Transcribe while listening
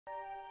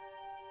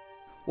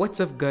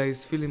What's up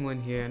guys, Philemon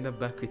here and I'm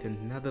back with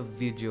another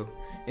video,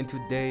 and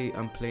today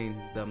I'm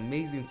playing the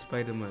Amazing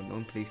Spider-Man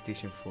on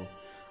PlayStation 4.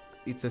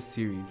 It's a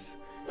series.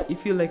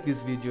 If you like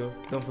this video,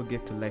 don't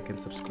forget to like and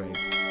subscribe.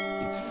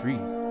 It's free.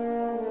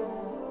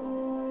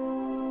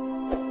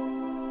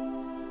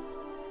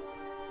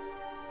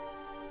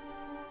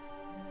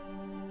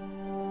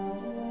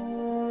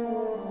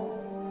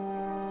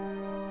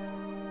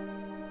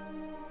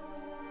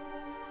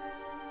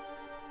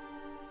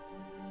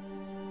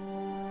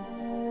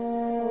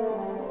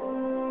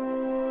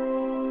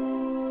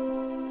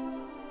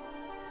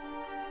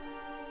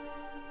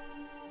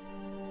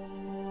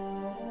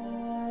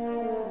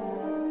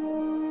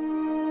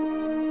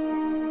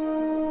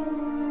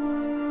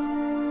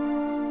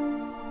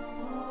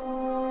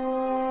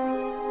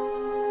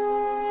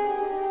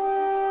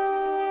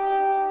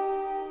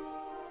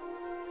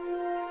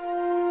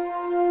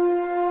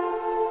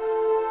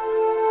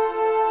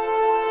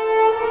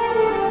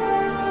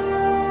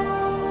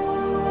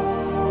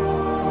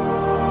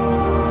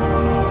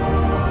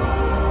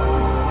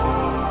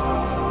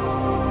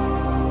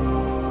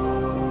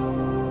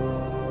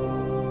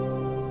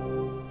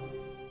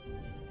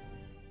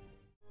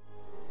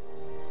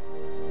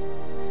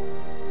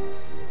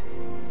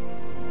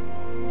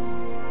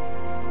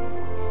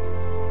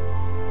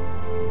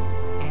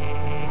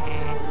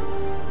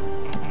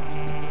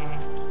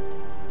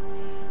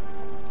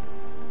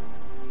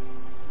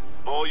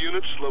 All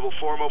units, level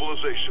 4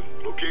 mobilization.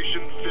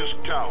 Location, Fisk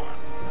Tower.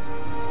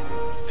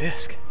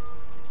 Fisk?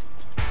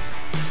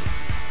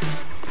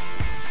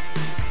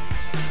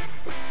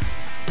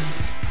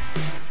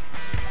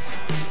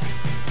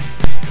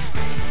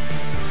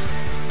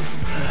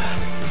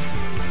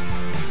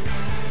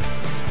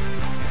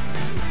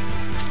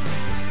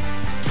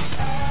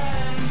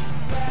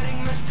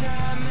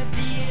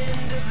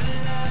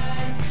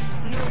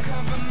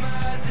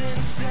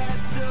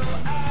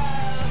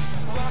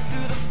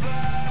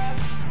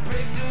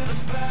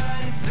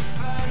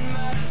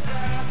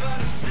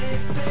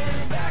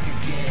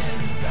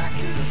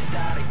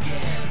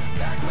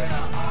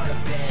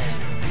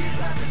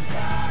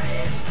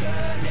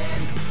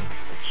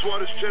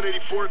 SWAT is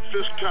 1084 at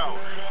Fisk Tower.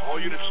 All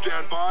units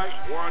stand by.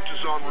 Warrant is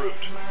en route.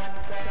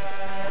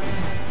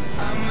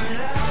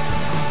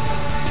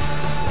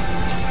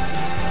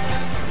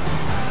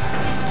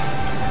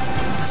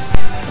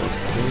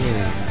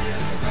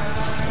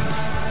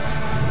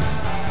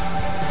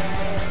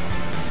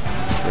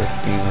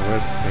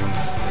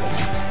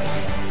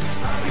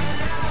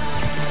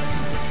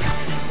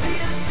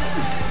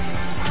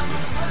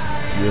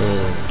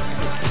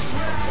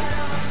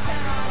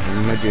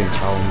 Imagine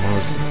how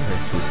much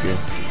this would feel.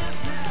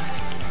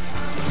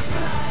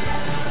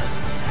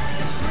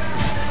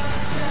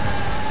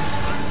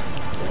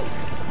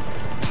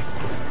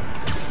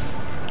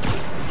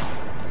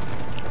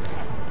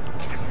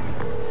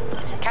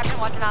 Captain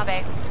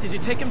Watanabe. Did you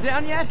take him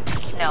down yet?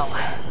 No.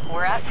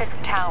 We're at Fisk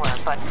Tower,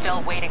 but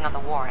still waiting on the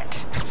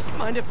warrant.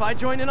 Mind if I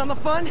join in on the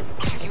fun?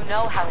 You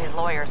know how his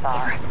lawyers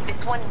are.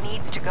 This one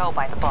needs to go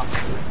by the book.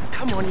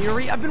 Come on,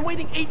 Yuri. I've been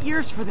waiting 8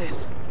 years for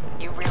this.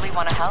 You really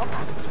want to help?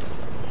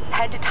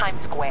 Head to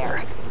Times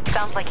Square.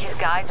 Sounds like his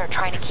guys are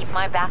trying to keep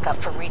my backup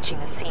from reaching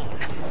the scene.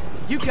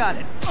 You got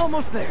it.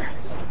 Almost there.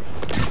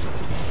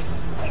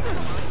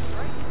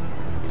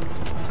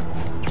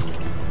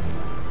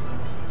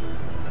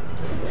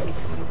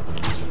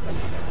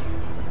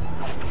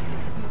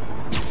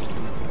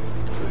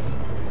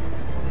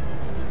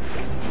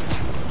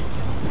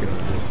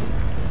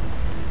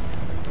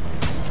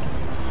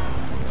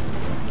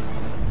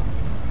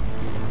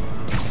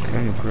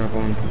 Grab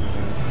on.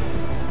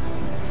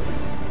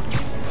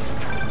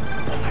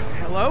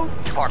 Hello?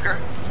 Parker,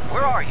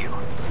 where are you?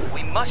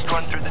 We must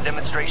run through the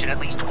demonstration at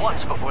least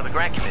once before the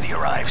grant committee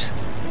arrives.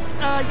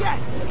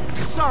 Yes.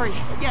 Sorry.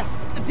 Yes.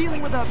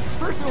 Dealing with a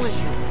personal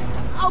issue.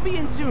 I'll be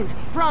in soon.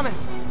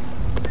 Promise.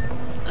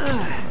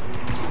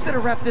 Better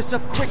wrap this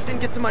up quick than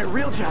get to my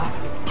real job.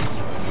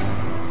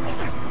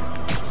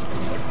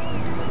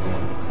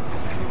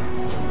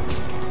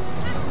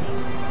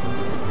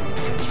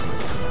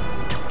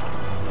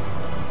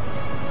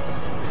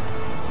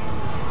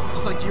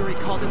 Looks like Yuri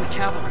called in the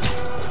cavalry.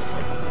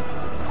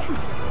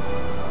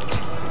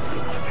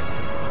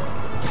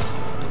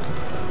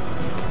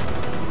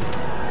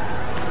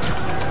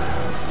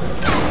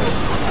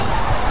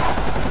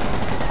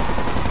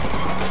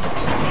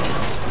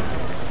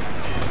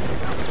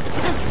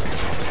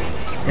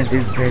 And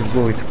these guys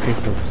go with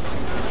pistol.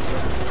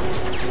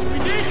 We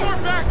need more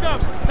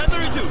backup!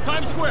 1032,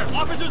 Times Square.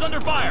 Officers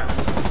under fire.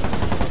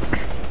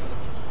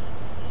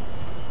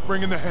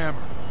 Bring in the hammer.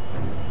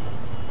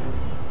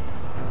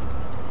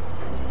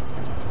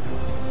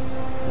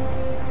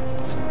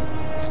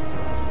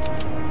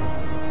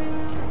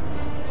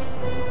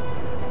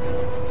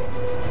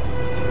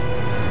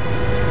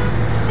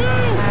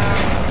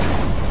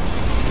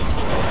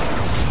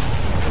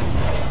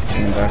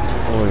 And that's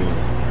oil.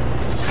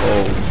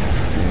 Oh.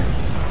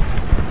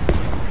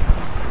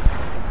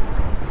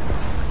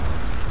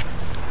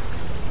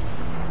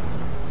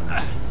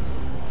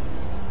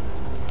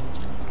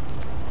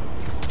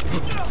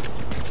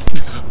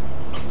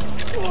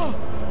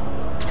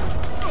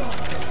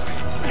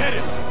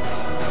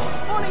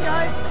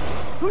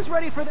 Who's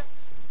ready for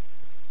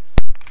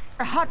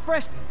the hot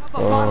fresh cup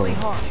of bodily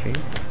harm? Okay.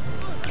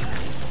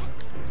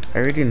 I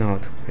already know how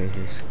to play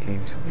this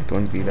game, so it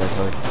won't be that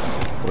hard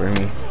for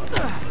me.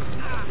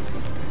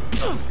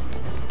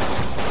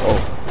 Oh.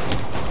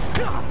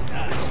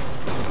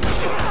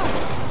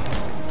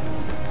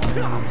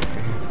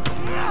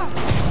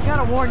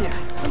 Gotta warn you,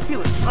 I'm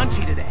feeling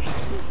punchy today.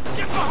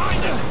 Get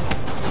behind him!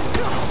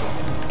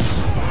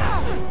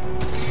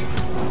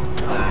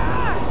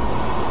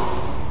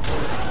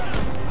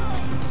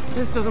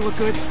 This doesn't look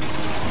good.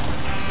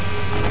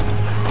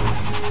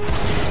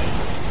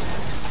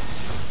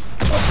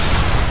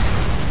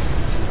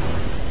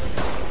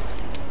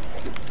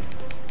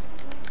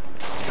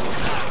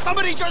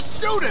 Somebody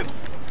just shoot him!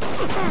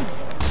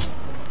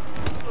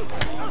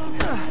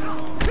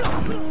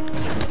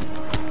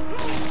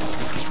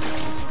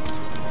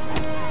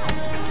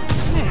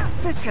 Man,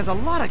 Fisk has a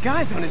lot of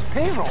guys on his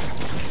payroll.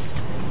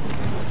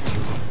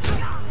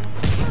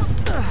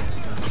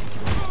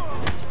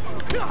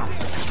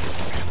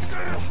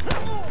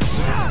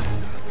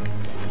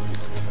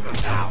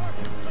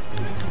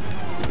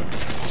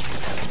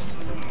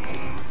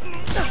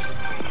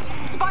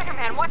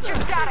 Spider-Man, what's your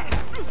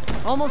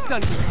status? Almost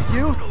done here.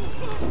 You?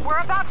 We're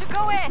about to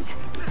go in.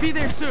 Be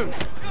there soon.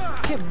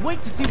 Can't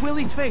wait to see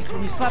Willie's face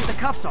when you slap the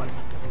cuffs on him.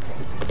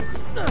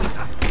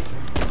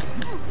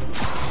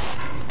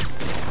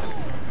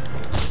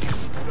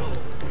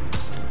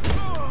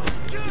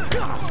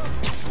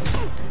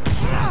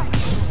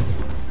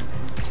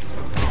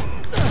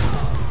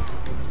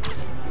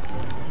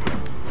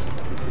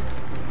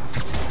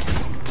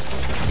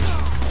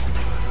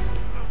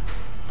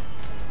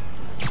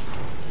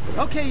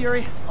 Okay,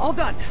 Yuri. All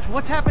done.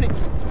 What's happening?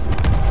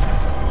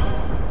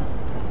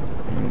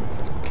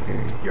 Okay.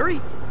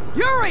 Yuri?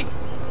 Yuri!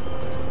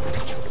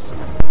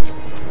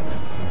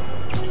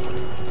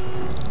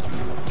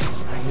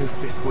 I knew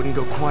Fisk wouldn't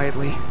go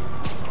quietly.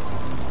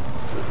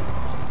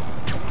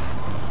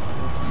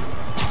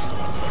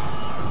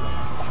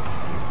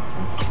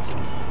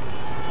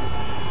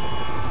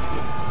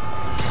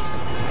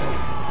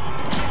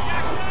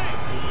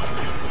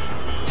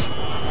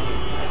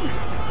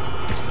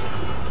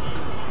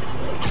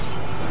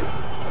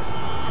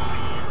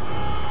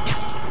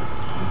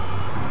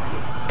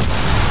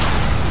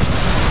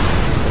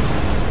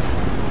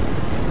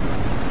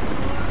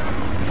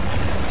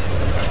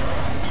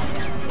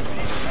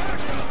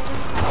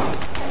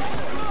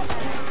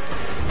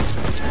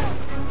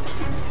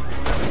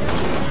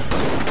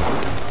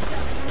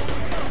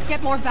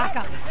 Get more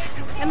backup.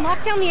 And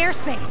lock down the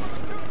airspace.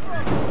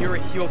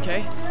 Yuri, you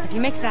okay? If he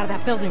makes it out of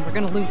that building, we're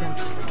gonna lose him.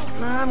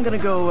 I'm gonna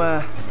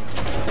go,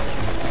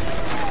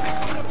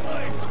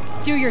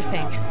 Do your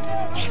thing.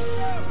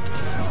 Yes!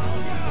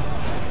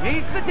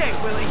 He's the day,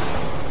 Willie!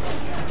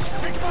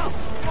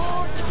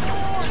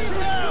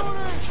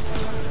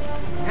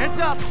 Heads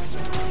up!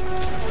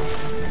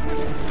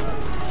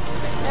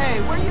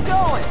 Hey, where you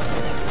going?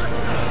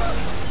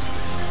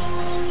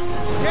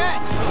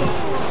 Get!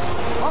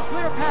 I'll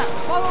clear a path.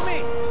 Follow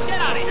me! Get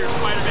out of here,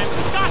 Spider-Man!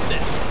 We got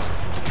this!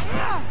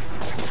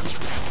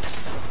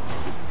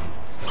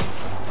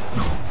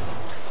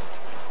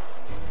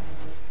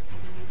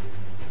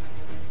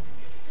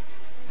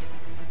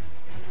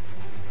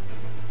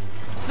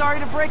 Sorry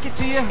to break it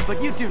to you,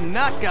 but you do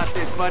not got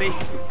this, buddy.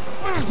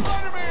 What's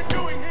Spider-Man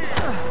doing here? He's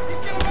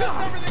gonna mess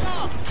everything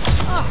up!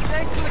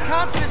 Thanks for the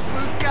confidence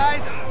boost,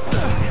 guys.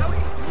 How do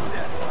you do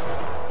that?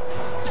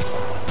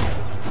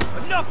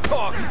 Enough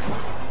talk!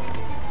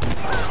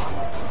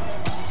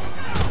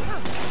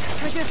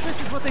 I guess this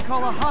is what they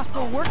call a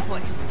hostile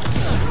workplace.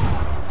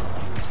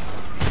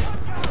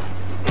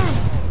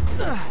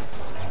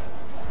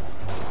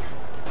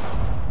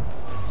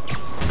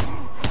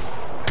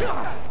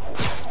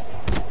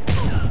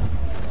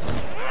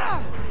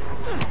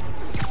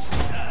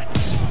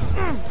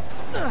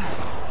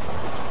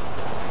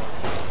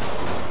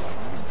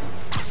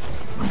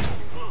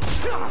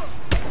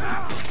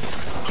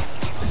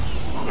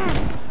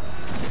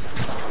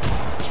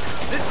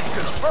 This is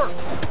gonna hurt!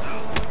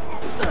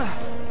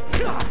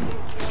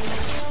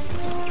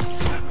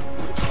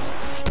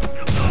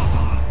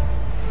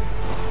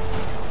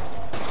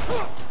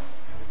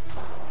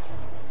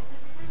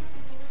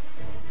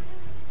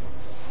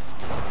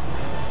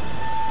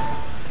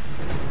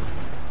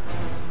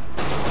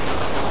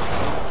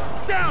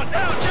 Down,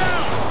 down,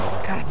 down!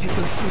 Gotta take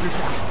those shooters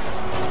out.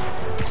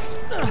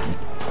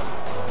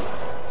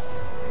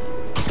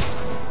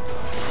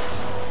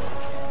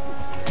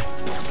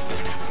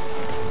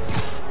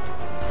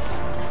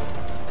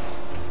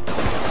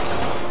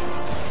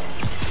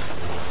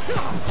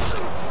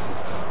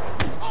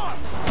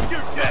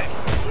 You're dead!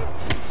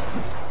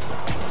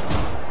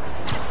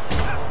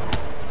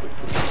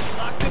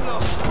 Locked him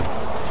up.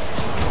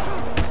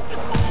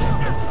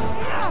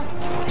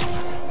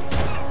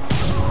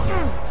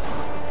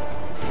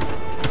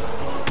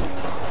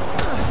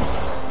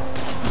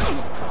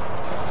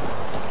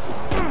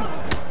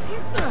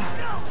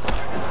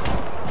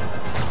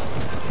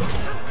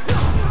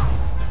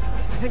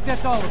 I think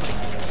that's all of them.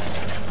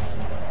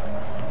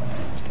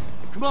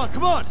 Come on,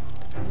 come on!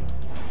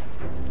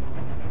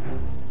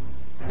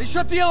 They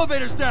shut the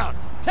elevators down!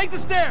 Take the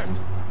stairs!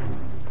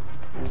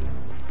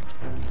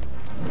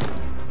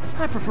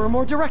 I prefer a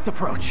more direct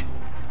approach.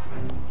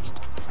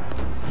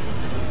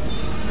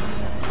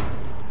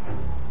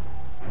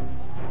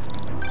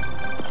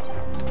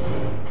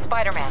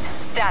 Spider-Man,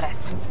 status.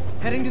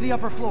 Heading to the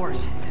upper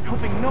floors, and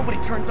hoping nobody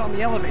turns on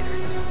the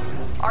elevators.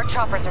 Our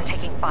choppers are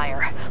taking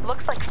fire.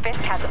 Looks like Fisk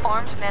has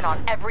armed men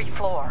on every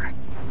floor.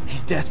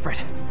 He's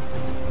desperate.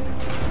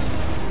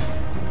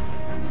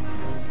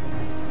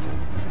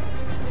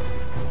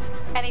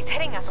 And he's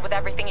hitting us with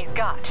everything he's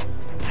got.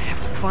 I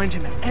have to find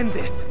him and end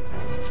this.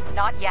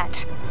 Not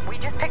yet. We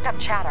just picked up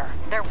chatter.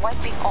 They're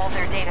wiping all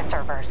their data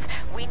servers.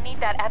 We need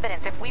that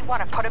evidence if we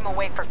want to put him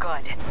away for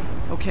good.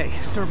 Okay,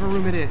 server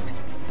room it is.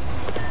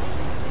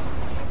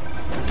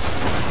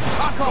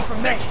 Call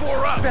from May.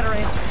 Better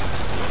answer.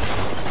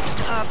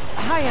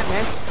 Hi,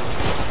 Ant-Man.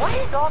 What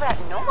is all that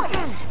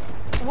noise?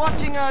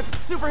 Watching a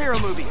superhero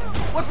movie.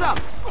 What's up?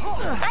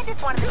 I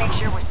just wanted to make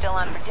sure we're still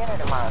on for dinner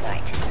tomorrow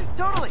night.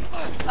 Totally.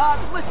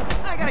 Listen,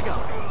 I gotta go.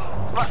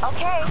 Well,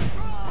 okay.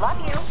 Love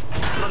you.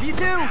 Love you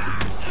too.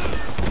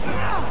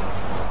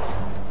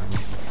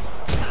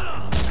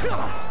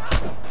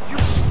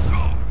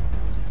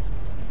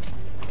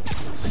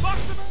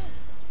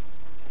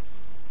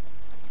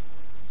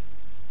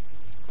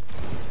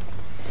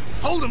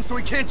 Hold him so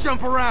he can't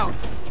jump around!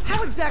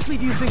 How exactly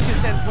do you think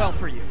this ends well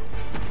for you?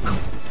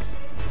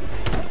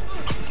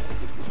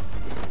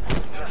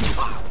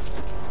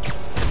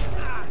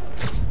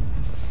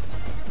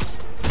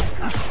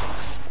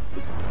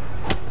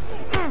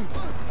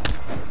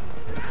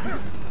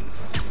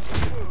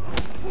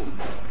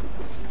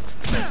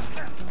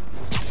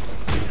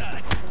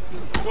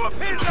 Whoop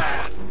his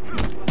ass!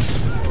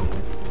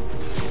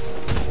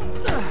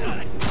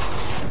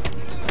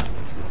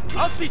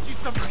 I'll teach you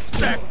some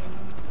respect!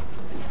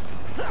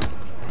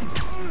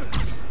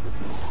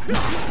 You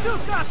still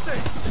got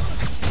this!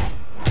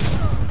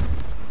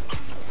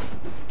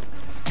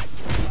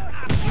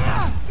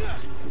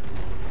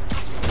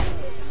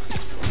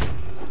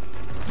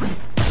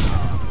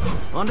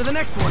 On to the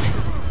next one.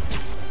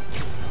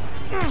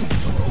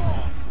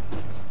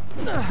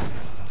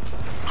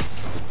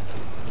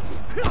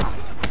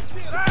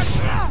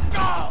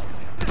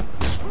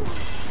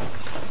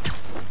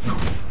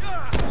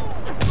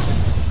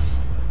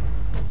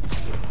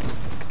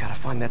 Gotta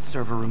find that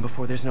server room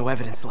before there's no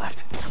evidence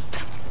left.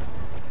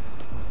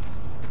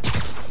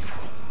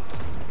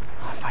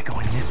 If I go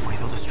in this way,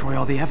 they'll destroy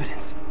all the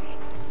evidence.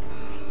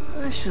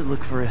 I should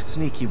look for a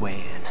sneaky way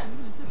in.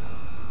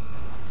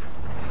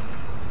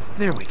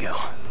 There we go.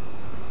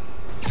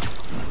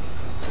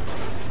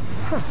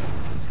 Huh.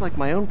 It's like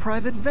my own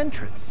private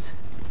ventrance.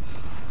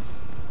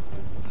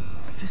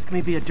 Fisk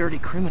may be a dirty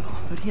criminal,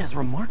 but he has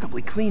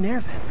remarkably clean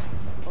air vents.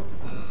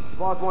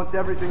 Boss wants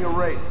everything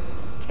erased.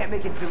 Can't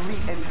make it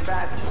delete any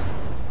faster.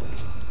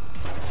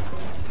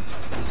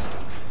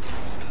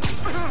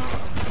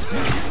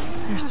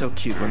 They're so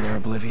cute when they're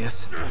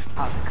oblivious.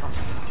 How's it coming?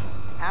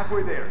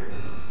 Halfway there.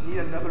 Need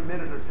another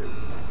minute or two.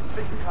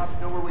 Think the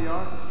cops know where we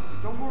are?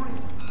 Don't worry.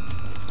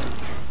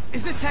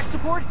 Is this tech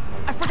support?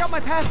 I forgot my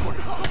password.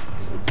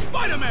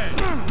 Spider-Man!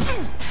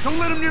 Don't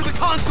let him near the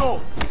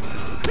console!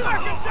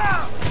 Knock it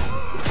down!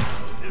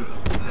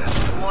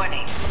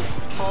 Warning.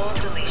 Full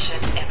deletion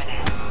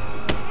imminent.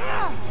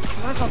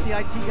 I thought the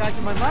IT guys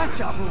in my last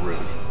job were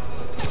rude.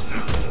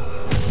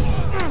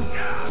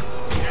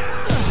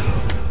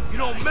 You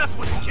don't mess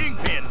with the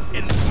Kingpin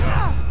in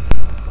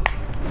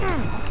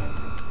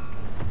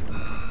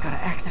Gotta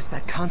access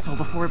that console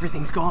before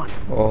everything's gone.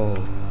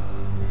 Oh,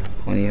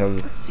 only have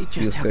Let's see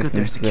few just how good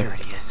their seconds left.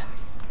 security is.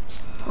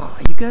 Oh,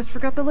 you guys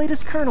forgot the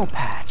latest kernel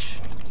patch.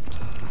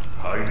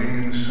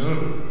 Hiding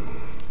so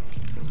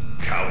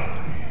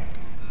cowardly,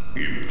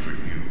 even for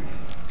you.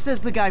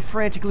 Says the guy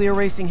frantically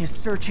erasing his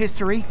search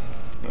history.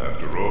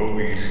 After all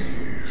these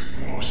years,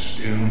 you're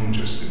still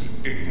just an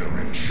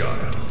ignorant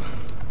child.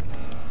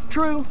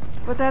 True,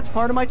 but that's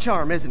part of my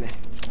charm, isn't it?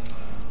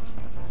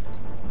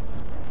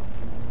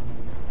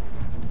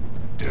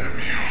 Damn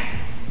you.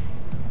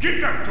 Get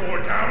that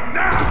door down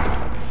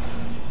now!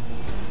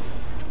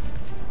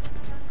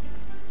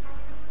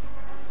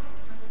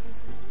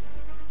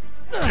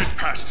 Get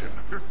past him.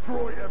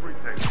 Destroy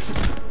everything.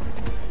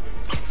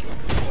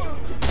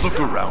 Look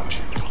around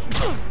you.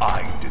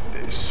 I did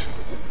this.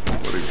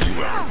 What have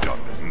you ever done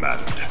that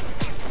mattered?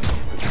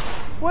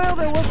 Well,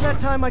 there was that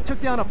time I took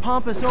down a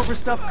pompous,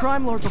 overstuffed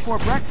crime lord before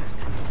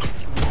breakfast.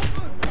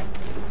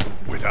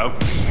 Without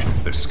me,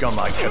 the scum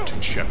I kept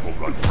in check will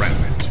run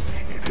rampant.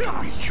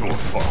 It'll be your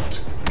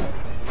fault.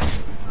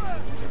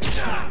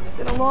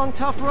 Been a long,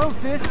 tough road,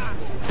 Fisk.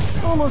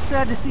 Almost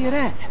sad to see it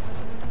end.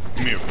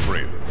 Mere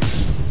trailer.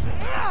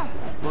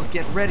 We'll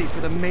get ready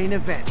for the main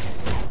event.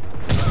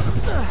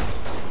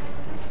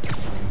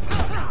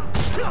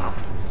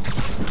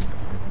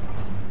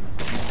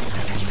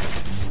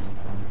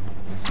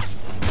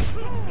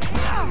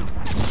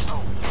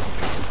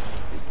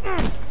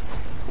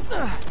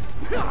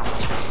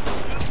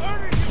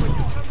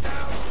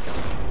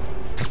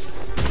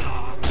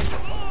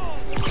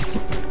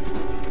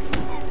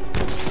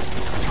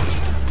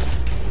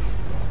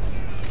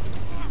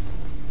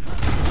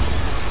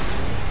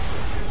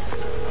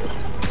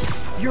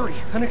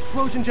 An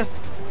explosion just...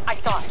 I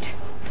saw it.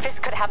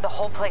 Fisk could have the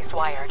whole place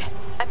wired.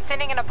 I'm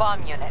sending in a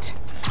bomb unit.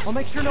 I'll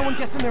make sure no one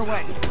gets in their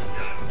way.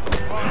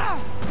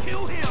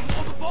 Kill him,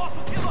 or the boss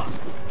will kill us!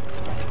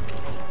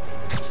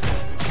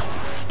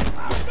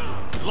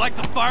 You like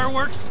the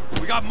fireworks?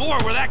 We got more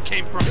where that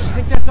came from. I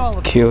think that's all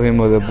of it. Kill him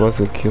or the boss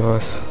will kill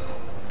us.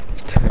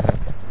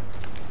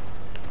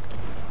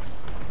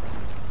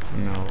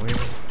 No,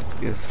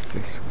 where is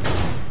Fisk?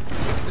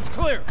 It's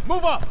clear.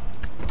 Move up!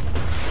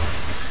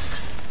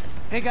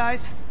 Hey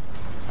guys,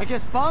 I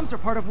guess bombs are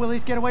part of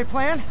Willie's getaway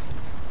plan?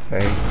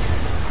 Hey.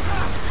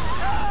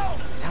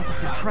 Sounds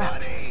like they're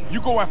trapped. You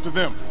go after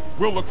them.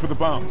 We'll look for the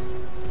bombs.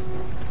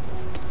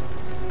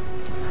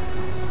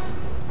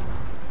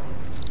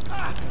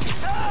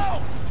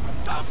 Help!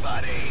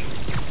 Somebody!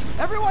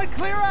 Everyone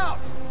clear out!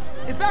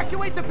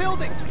 Evacuate the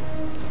building!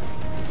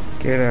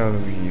 Get out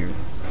of here.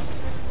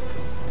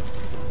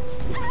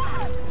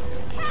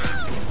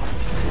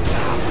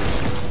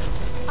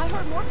 I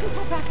heard more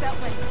people back that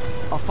way.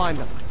 I'll find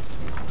them.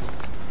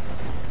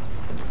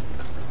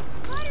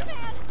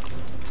 Spider-Man!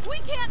 We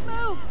can't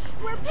move!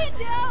 We're pinned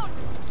down!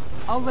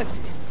 I'll lift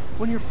it.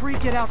 When you're free,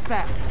 get out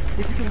fast.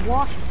 If you can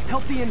walk,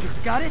 help the injured.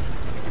 Got it?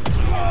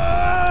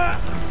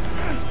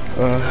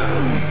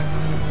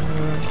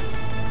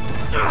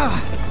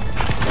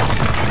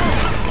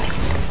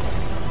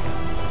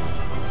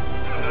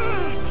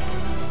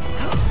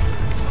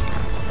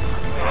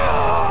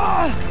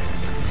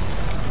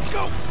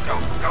 Go, go,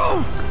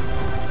 go!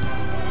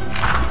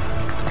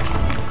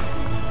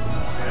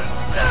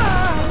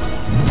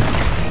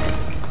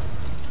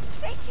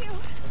 Thank you!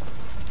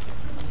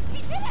 We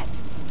did it!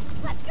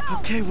 Let's go!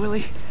 Okay,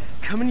 Willie.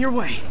 Coming your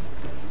way.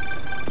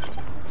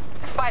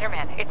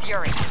 Spider-Man, it's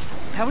Yuri.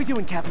 How we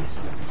doing, Captain?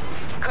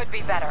 Could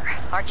be better.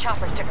 Our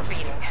choppers took a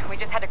beating. We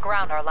just had to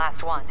ground our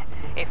last one.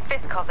 If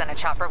Fisk calls in a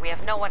chopper, we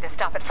have no one to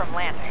stop it from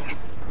landing.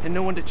 And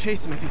no one to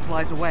chase him if he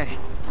flies away.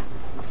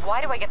 Why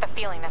do I get the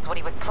feeling that's what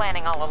he was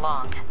planning all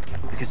along?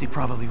 Because he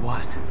probably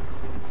was.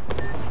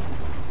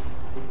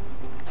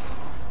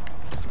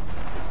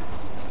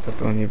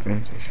 Stop on your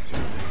advantage.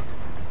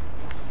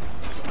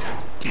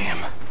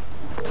 Damn.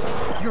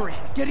 Yuri,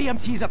 get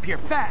EMTs up here,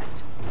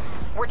 fast!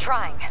 We're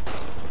trying.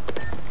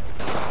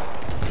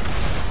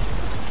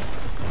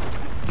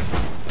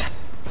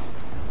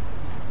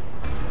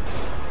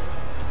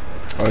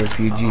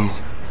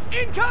 RPGs.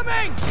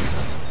 Incoming!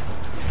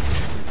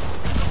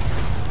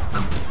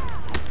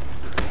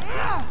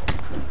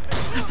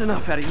 That's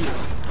enough out of you.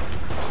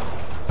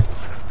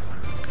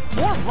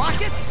 More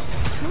rockets?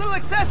 A little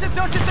excessive,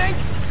 don't you think?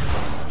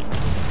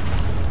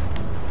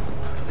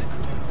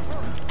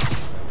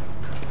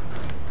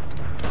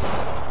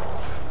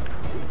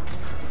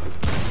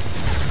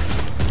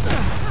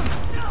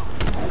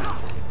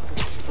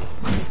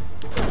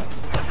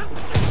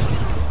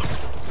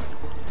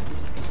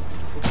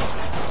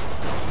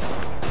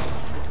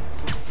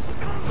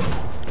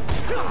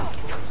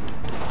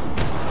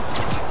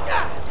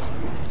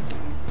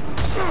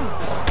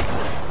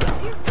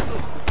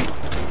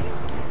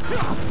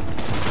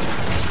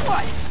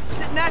 What? Is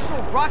it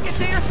National Rocket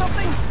Day or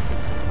something?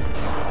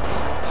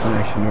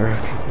 National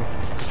Rocket.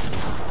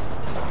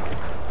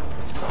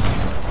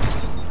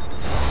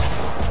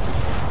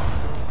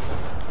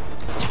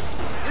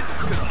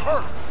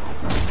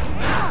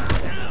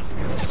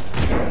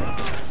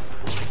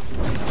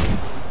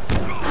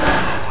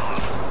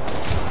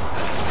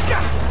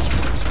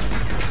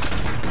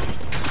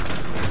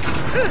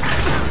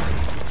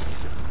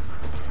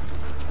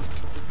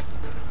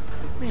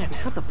 Man,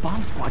 how'd the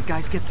bomb squad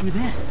guys get through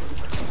this?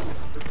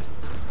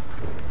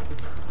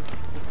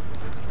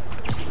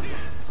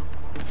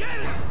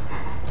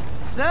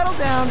 Settle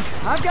down.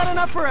 I've got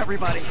enough for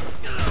everybody.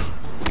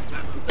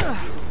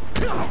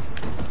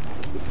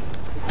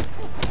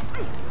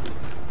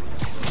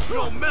 We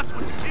don't mess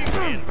with the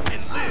kingpin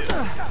and live.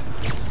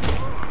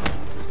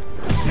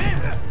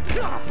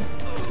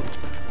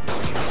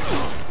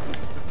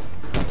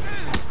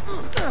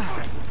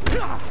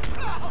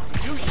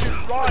 You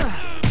should run.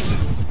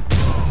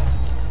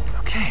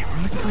 Okay,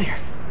 room is clear.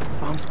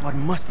 Bomb squad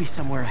must be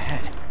somewhere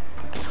ahead.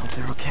 Hope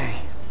they're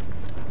okay.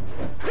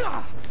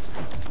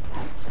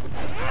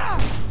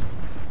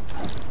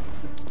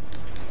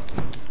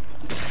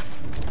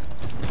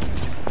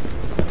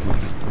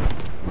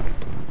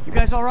 You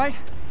guys all right?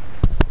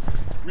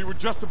 We were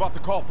just about to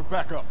call for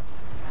backup.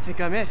 I think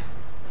I'm it.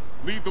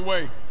 Lead the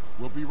way.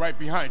 We'll be right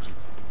behind you.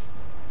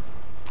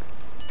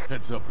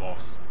 Heads up,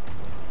 boss.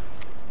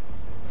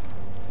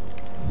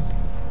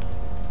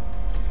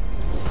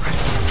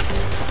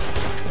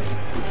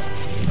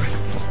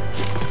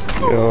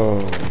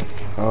 Yo,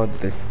 how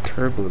the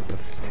turbos of the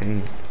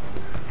thing.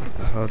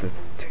 How the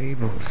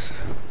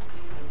tables.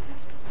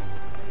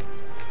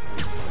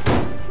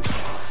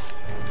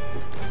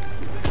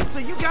 So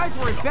you guys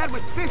were in bed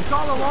with Fisk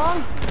all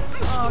along?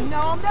 Oh no,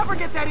 I'll never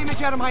get that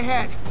image out of my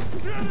head.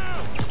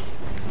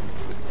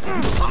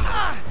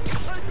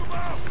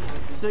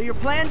 So your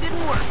plan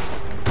didn't work.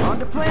 On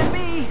to plan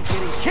B,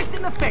 getting kicked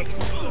in the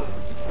face.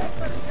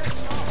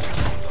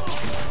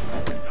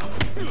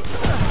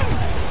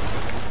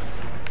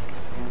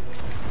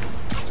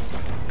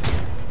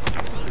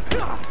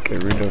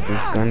 Get rid of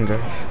this gun,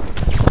 guys.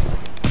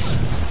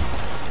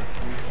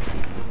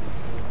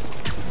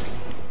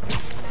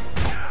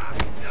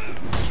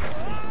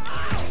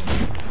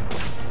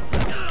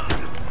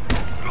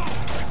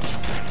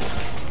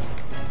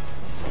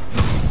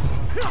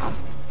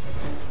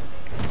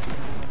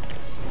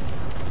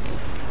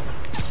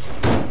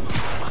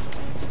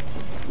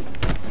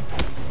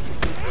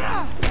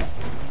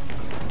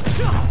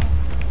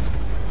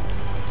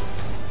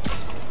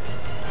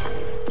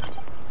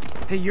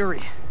 Hey,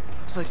 Yuri.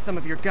 Looks like some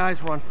of your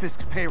guys were on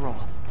Fisk's payroll.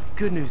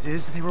 Good news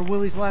is, they were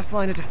Willie's last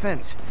line of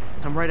defense.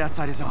 I'm right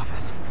outside his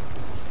office.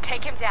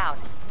 Take him down,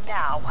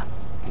 now.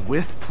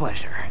 With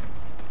pleasure.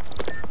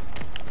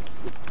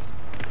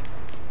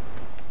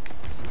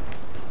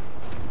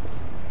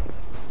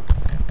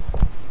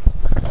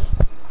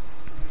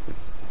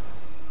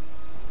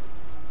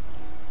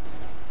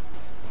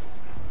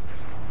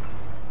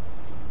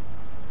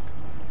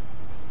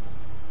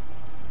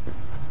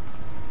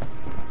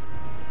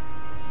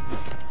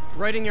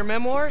 Writing your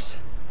memoirs?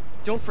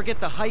 Don't forget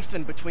the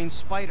hyphen between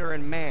spider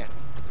and man.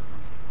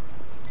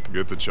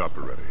 Get the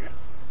chopper ready.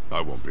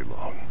 I won't be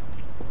long.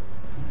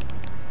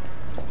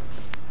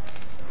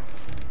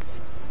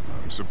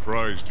 I'm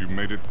surprised you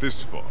made it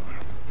this far.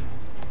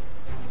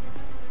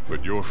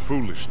 But your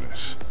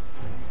foolishness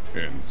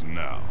ends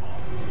now.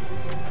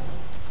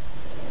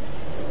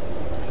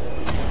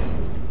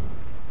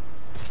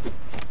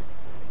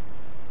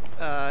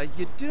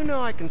 You do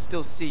know I can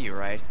still see you,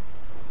 right?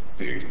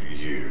 80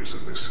 years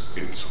of this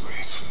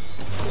insolence.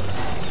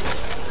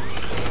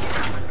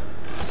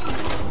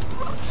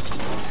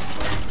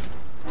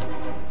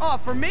 Oh,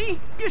 for me?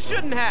 You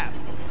shouldn't have.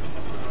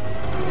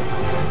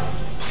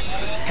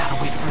 Gotta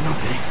wait for an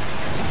opening.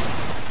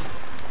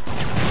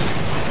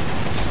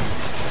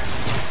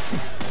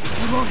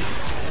 Reloading.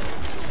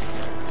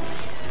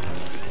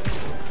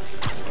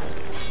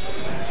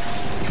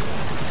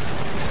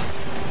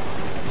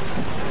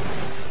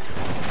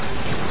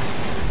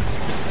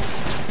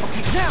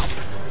 Okay, now!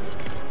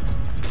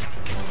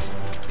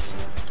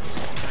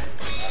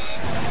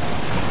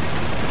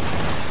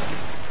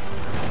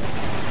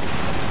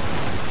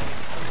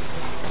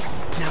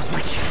 Now's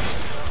my chance.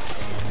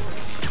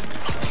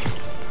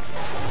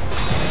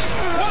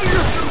 What are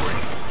you doing?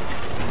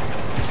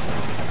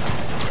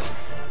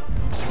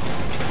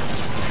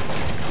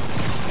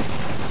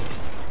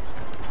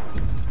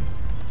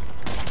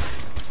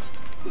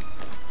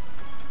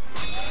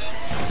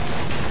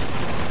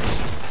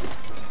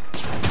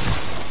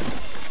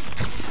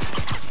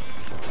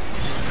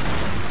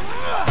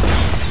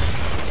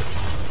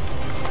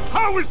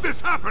 How is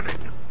this happening?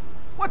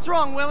 What's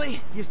wrong,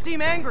 Willie? You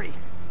seem angry.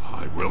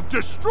 I will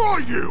destroy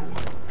you!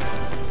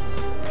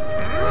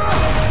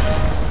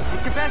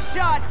 Take your best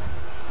shot.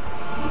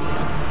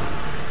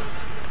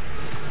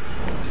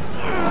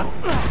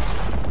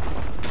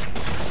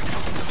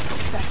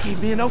 That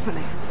gave me an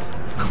opening.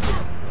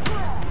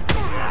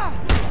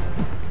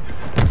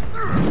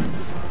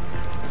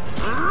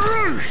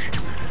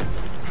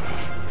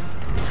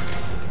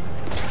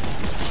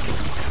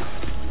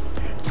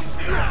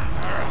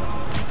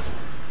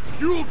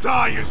 You'll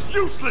die as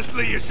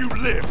uselessly as you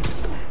lived!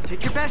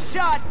 Take your best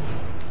shot.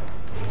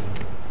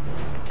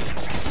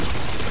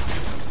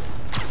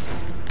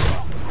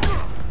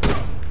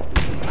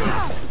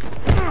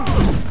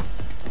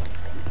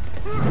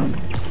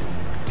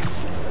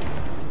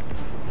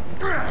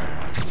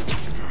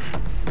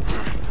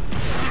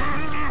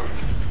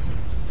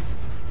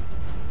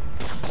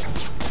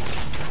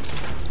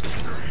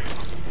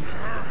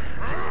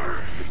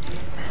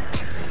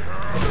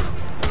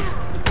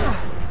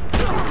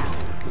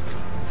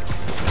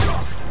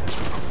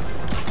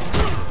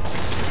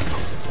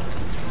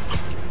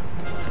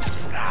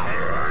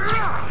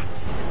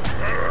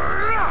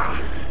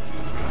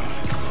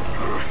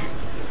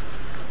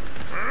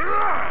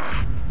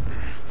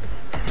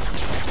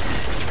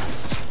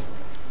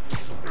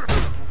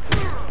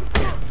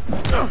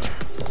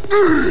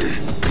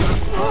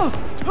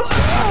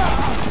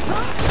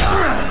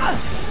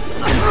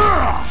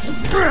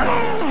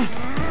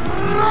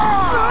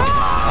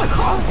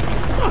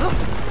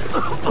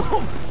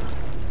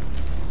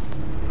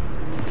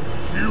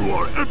 You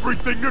are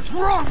everything that's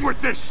wrong with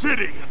this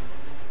city!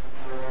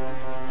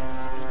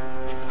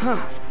 Huh.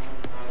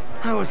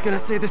 I was gonna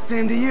say the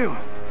same to you.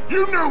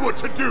 You know what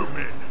to do,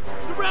 men!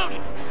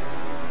 Surrounded!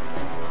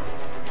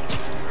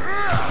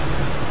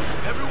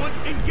 Everyone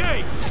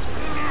engage!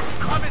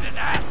 Come in an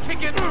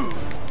ass-kicking move!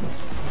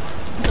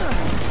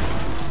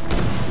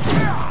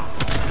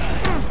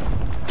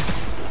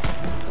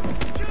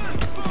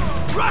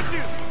 Rush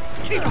him!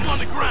 Keep him on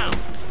the ground!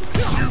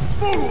 You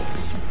fools!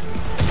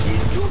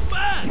 He's too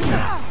fast!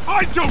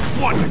 I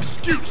don't want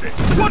excuses!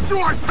 What do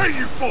I pay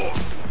you for?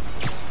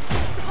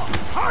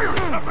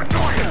 Tiresome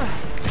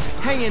annoyance!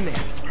 Hang in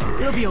there.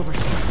 It'll be over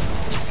soon.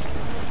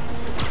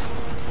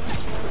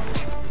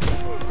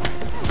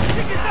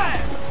 Kick his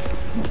ass!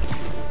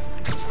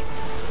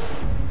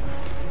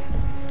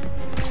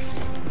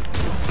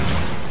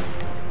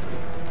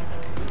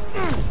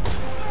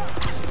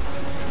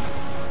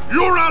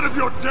 You're out of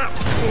your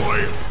depth, boy!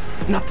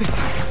 Not this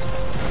time.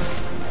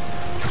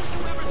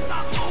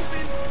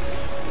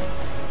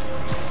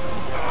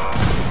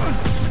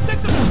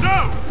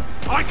 No!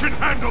 I can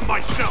handle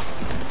myself!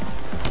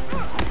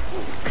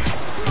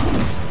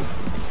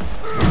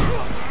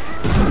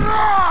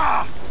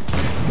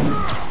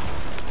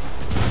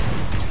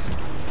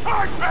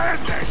 I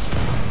planned this!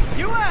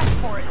 You asked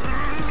for it!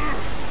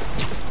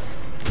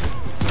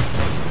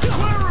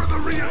 Where are the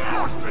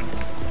reinforcements?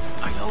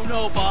 I don't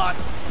know,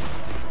 boss.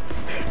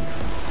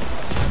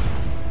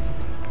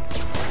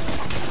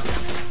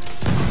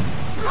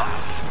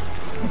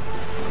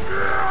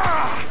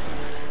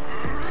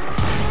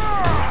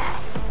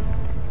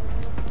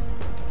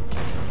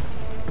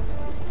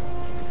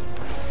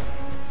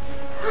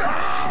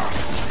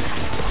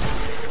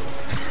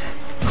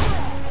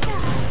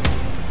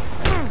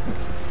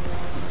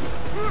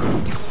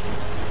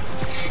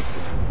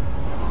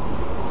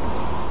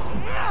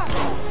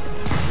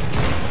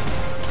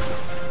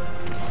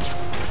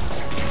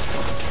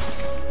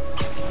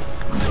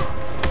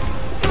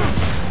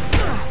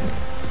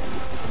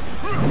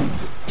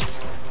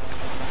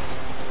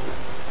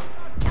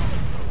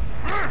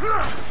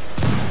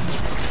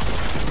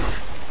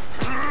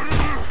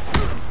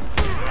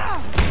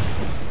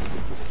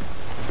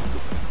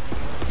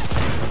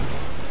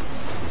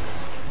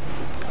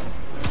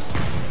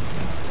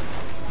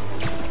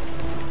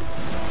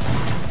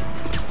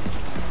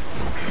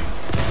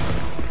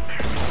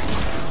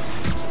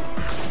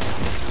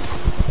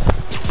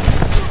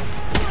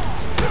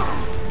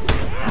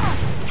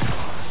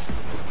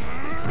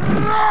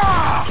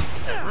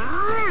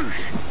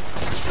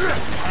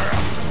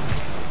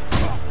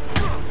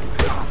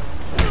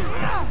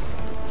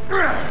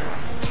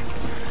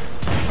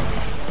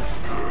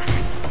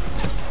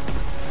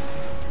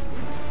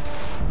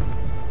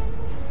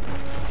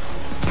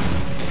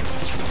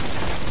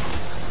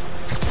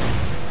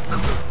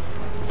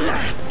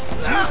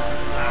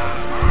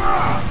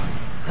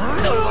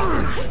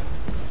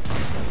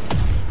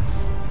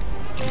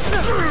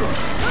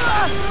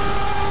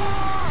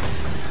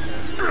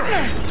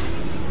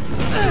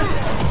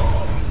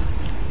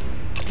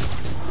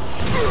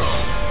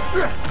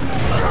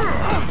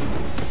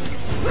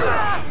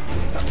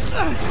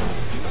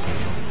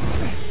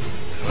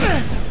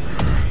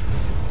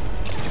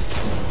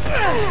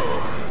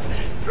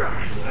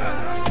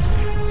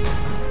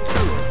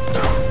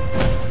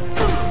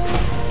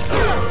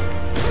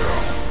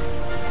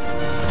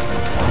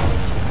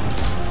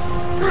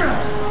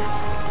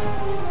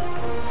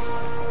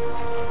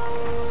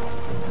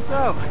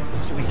 So,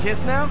 should we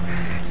kiss now?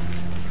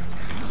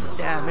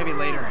 Yeah, maybe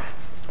later.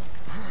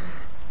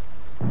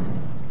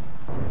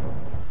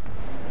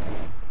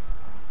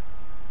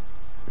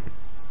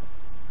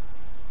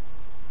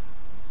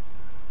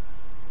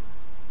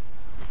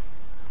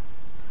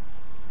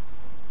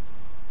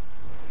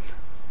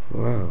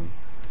 Wow.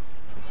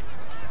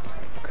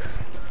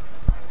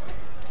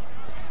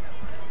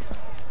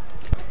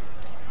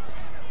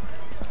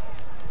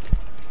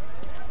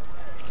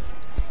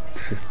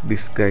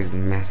 This guy is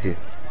massive.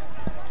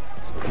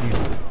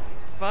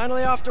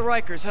 Finally off to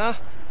Rikers, huh?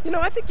 You know,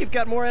 I think you've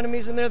got more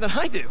enemies in there than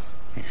I do.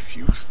 If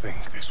you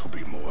think this will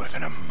be more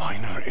than a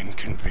minor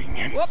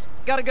inconvenience... Whoop,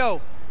 gotta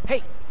go.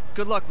 Hey,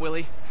 good luck,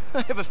 Willie.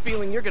 I have a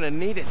feeling you're gonna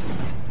need it.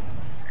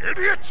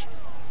 Idiot!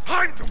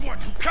 I'm the one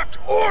who kept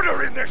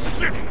order in this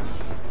city!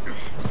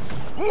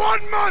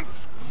 1 month!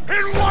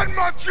 In 1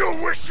 month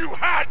you'll wish you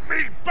had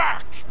me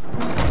back!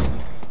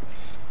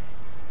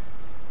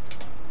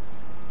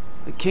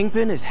 The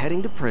Kingpin is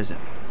heading to prison.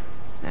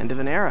 End of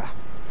an era.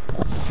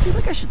 I feel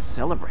like I should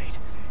celebrate.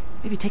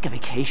 Maybe take a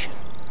vacation.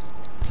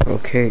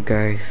 Okay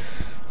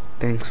guys,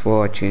 thanks for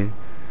watching.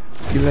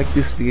 If you like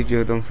this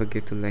video, don't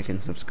forget to like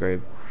and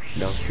subscribe.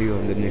 And I'll see you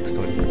on the next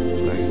one.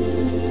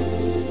 Bye.